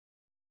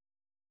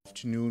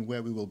Afternoon,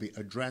 where we will be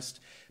addressed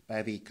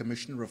by the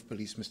Commissioner of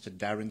Police, Mr.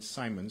 Darren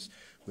Simons,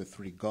 with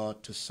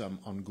regard to some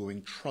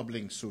ongoing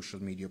troubling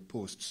social media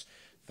posts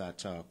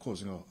that are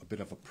causing a bit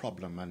of a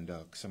problem and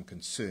some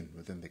concern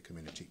within the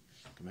community.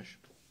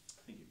 Commissioner.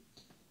 Thank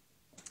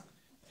you.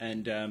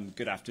 And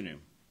good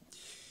afternoon.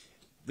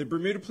 The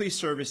Bermuda Police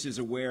Service is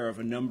aware of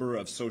a number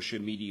of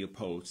social media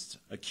posts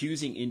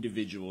accusing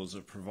individuals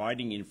of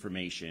providing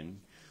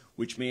information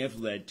which may have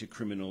led to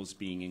criminals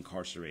being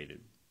incarcerated.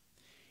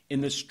 In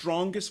the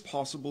strongest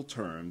possible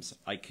terms,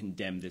 I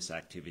condemn this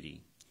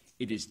activity.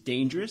 It is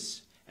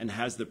dangerous and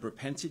has the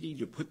propensity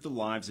to put the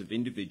lives of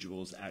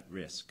individuals at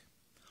risk,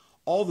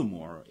 all the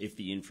more if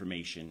the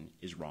information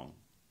is wrong.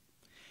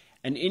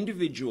 An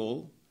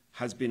individual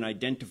has been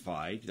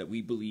identified that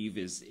we believe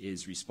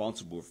is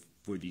responsible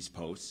for these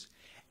posts,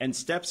 and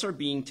steps are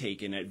being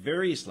taken at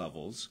various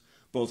levels,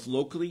 both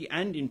locally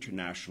and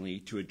internationally,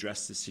 to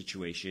address the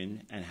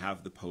situation and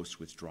have the posts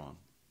withdrawn.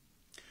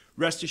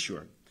 Rest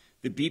assured,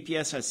 the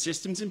BPS has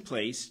systems in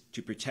place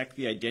to protect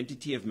the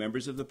identity of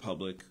members of the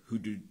public who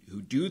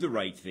do the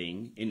right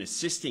thing in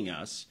assisting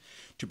us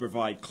to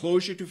provide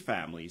closure to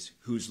families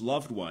whose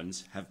loved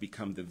ones have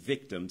become the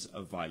victims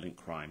of violent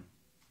crime.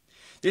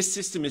 This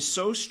system is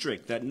so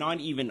strict that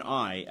not even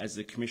I, as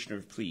the Commissioner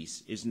of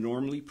Police, is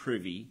normally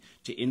privy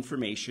to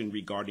information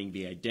regarding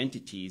the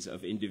identities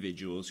of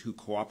individuals who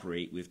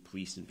cooperate with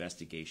police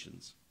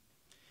investigations.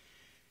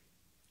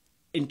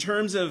 In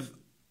terms of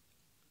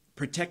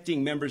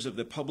protecting members of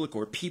the public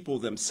or people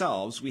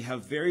themselves, we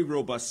have very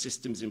robust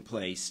systems in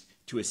place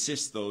to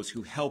assist those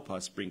who help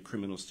us bring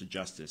criminals to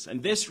justice.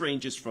 And this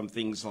ranges from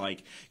things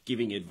like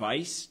giving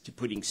advice to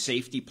putting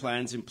safety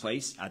plans in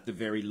place at the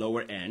very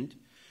lower end,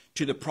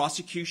 to the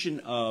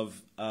prosecution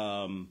of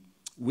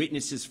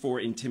witnesses for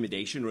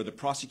intimidation or the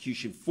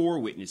prosecution for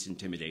witness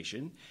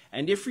intimidation,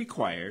 and if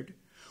required,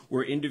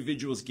 where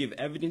individuals give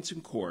evidence in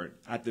court,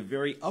 at the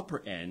very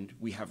upper end,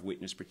 we have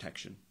witness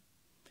protection.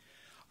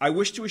 I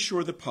wish to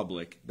assure the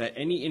public that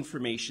any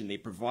information they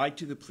provide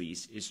to the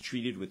police is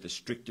treated with the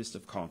strictest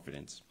of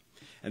confidence.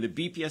 And the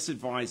BPS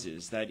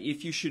advises that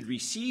if you should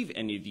receive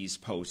any of these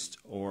posts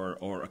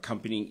or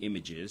accompanying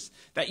images,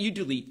 that you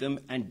delete them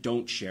and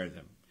don't share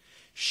them.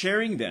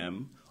 Sharing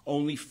them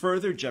only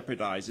further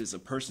jeopardizes a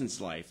person's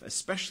life,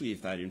 especially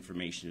if that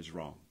information is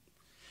wrong.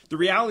 The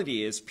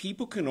reality is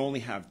people can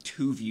only have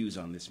two views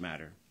on this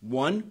matter.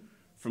 One,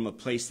 from a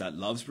place that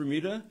loves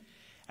Bermuda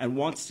and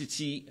wants to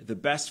see the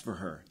best for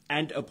her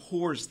and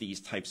abhors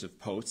these types of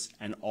posts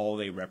and all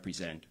they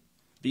represent.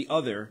 The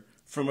other,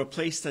 from a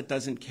place that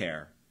doesn't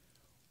care,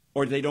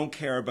 or they don't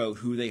care about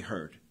who they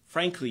hurt.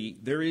 Frankly,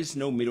 there is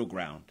no middle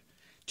ground.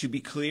 To be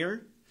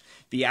clear,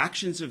 the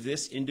actions of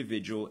this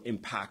individual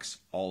impacts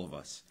all of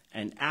us,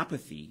 and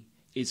apathy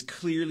is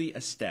clearly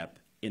a step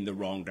in the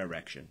wrong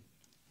direction.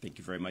 Thank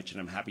you very much,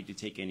 and I'm happy to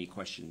take any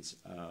questions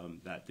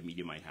that the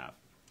media might have.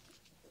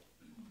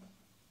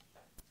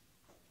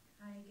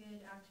 Hi, good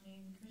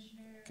afternoon,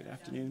 Commissioner. Good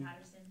afternoon.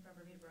 Patterson from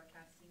Bermuda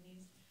Broadcasting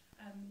News.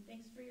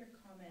 Thanks for your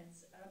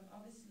comments.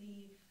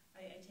 Obviously,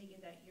 I take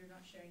it that you're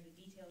not sharing the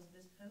details of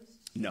this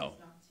post? So no.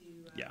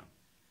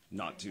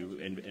 Not to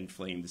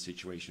inflame the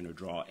situation or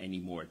draw any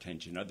more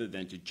attention, other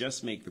than to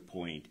just make the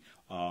point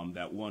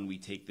that, one, we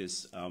take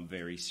this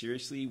very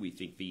seriously. We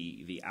think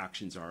the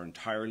actions are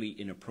entirely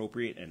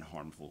inappropriate and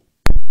harmful.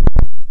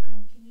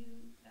 Can you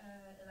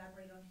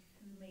elaborate on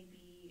who may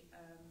be,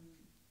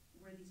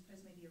 where these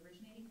posts may be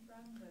originating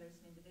from, whether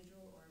it's an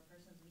individual or a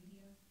person's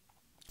media?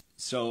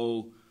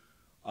 So,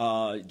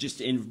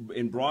 just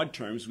in broad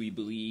terms, we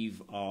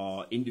believe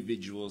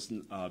individuals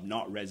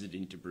not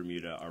resident in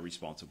Bermuda are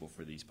responsible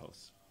for these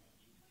posts.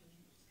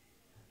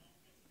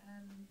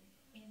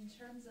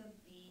 In terms of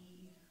the,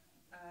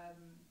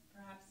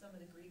 perhaps some of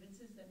the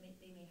grievances that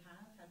they may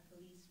have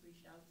police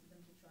reached out to them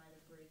to try to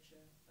bridge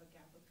a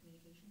gap of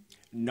communication?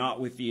 Not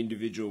with the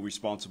individual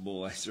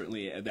responsible,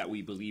 certainly that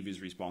we believe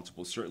is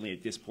responsible. Certainly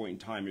at this point in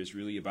time, it's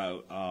really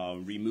about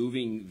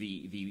removing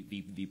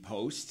the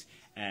post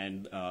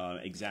and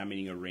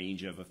examining a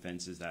range of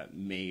offenses that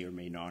may or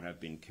may not have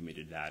been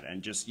committed that.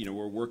 And just,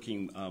 we're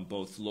working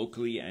both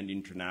locally and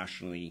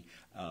internationally,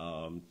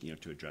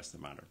 to address the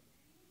matter.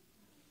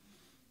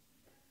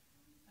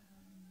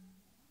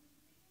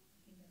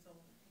 I think that's all.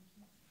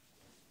 Thank you.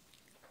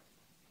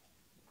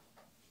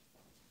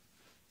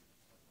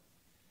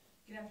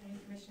 Good afternoon,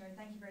 Commissioner.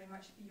 Thank you very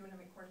much. Fiona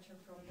McWhirter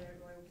from the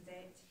Royal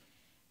Gazette.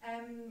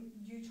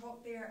 You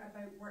talked there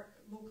about work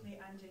locally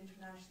and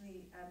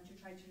internationally to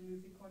try to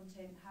remove the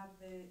content. Have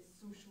the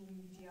social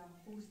media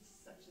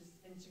hosts such as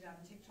Instagram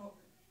and TikTok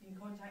been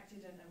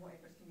contacted, and what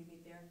efforts can be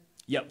made there?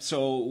 Yep,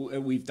 so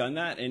we've done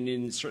that,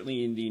 and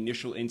certainly in the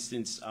initial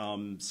instance,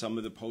 some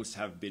of the posts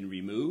have been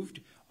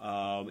removed.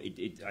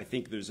 I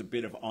think there's a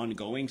bit of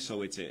ongoing,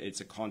 so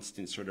it's a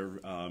constant sort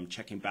of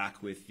checking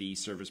back with the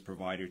service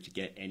provider to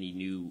get any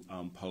new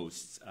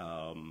posts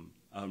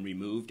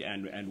removed,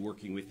 and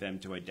working with them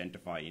to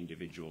identify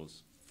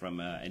individuals from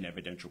an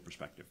evidential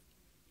perspective.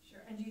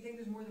 Sure. And do you think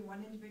there's more than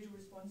one individual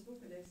responsible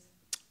for this?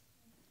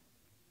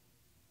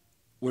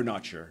 We're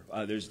not sure.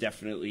 There's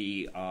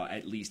definitely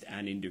at least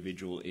an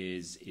individual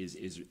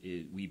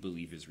we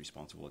believe is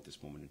responsible at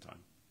this moment in time.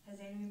 Has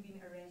anyone been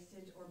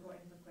arrested or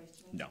brought in for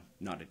questioning? No,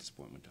 not at this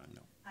point in time,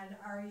 no. And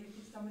if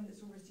it's someone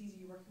that's overseas, are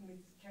you working with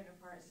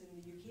counterparts in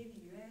the UK,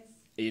 the US?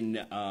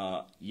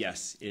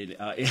 Yes,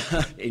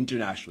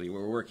 internationally.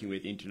 We're working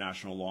with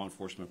international law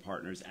enforcement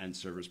partners and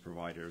service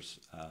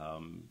providers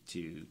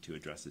to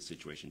address this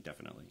situation,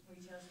 definitely. Will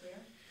you tell us where?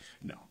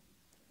 No.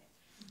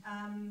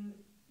 Okay.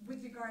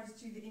 With regards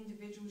to the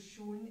individuals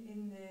shown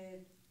in the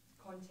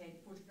content,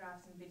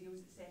 photographs and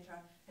videos,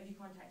 etc., have you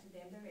contacted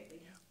them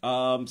directly?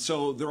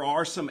 So there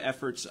are some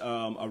efforts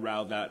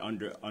around that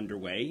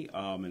underway,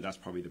 and that's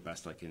probably the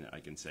best I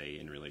can say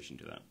in relation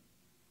to that.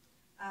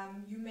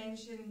 You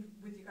mentioned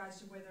with regards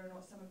to whether or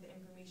not some of the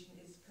information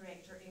is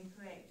correct or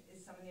incorrect.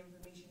 Is some of the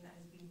information that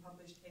has been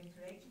published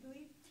incorrect, you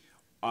believe?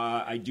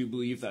 I do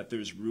believe that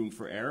there's room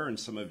for error, and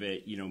some of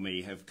it,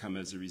 may have come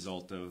as a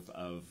result of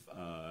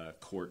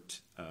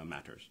court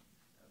matters.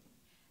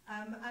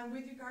 And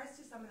with regards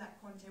to some of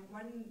that content,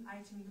 one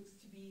item looks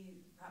to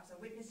be perhaps a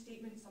witness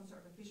statement, some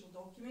sort of official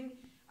document.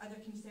 Are there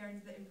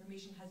concerns that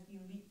information has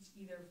been leaked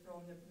either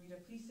from the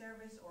Bermuda Police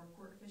Service or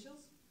court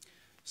officials?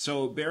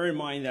 So bear in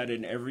mind that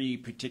in every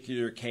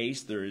particular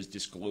case, there is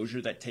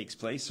disclosure that takes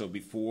place. So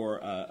before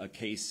a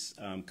case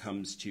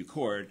comes to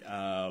court,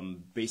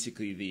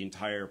 basically the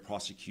entire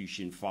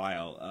prosecution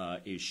file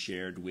is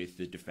shared with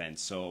the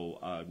defense. So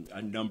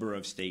a number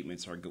of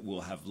statements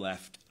will have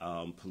left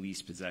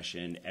police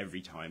possession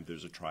every time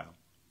there's a trial.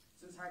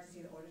 So it's hard to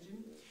see the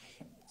origin?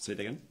 Say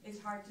that again? It's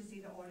hard to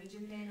see the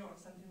origin then, or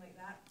something like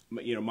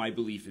that? My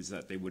belief is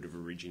that they would have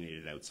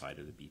originated outside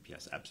of the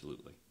BPS,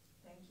 absolutely.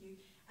 Thank you.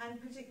 And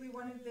particularly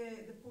one of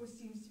the posts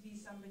seems to be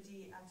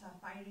somebody at a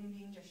firing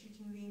range, a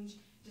shooting range.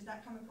 Does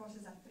that come across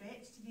as a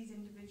threat to these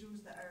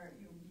individuals that are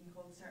being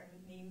called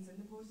certain names in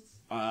the posts?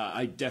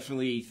 I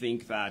definitely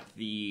think that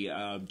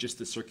just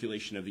the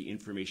circulation of the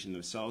information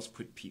themselves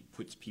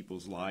puts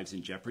people's lives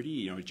in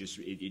jeopardy.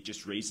 It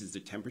just raises the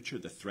temperature,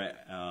 the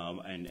threat,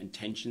 and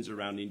tensions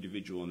around the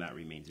individual, and that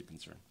remains a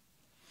concern.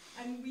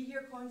 And we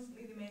hear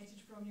constantly the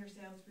message from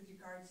yourselves with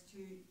regards to,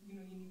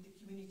 you need the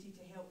community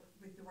to help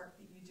with the work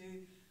that you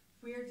do.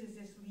 Where does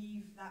this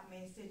leave that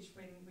message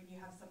when you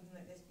have something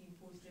like this being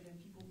posted and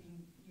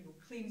people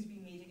claims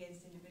being made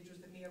against individuals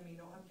that may or may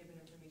not have given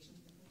information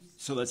to the police?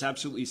 So that's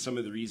absolutely some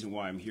of the reason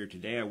why I'm here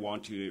today. I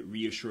want to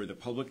reassure the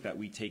public that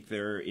we take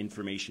their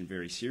information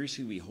very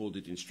seriously. We hold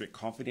it in strict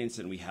confidence,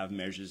 and we have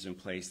measures in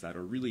place that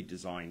are really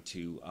designed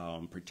to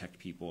protect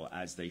people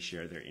as they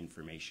share their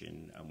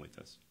information with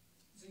us.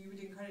 So you would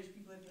encourage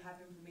people, if you have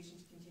information,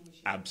 to continue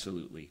sharing?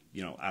 Absolutely.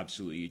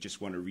 Absolutely. You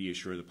just want to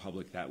reassure the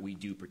public that we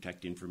do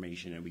protect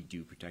information and we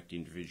do protect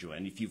individual.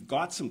 And if you've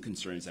got some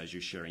concerns as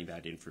you're sharing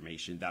that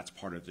information, that's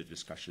part of the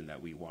discussion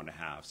that we want to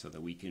have so that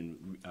we can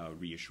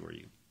reassure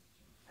you.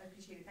 I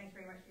appreciate it. Thank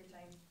you very much for your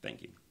time.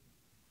 Thank you.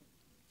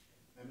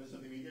 Members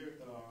of the media, if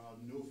there are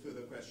no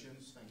further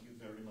questions, thank you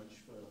very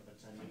much for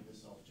attending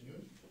this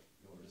afternoon.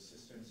 Your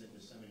assistance in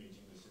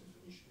disseminating this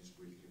information is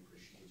greatly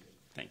appreciated.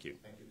 Thank you.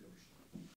 Thank you.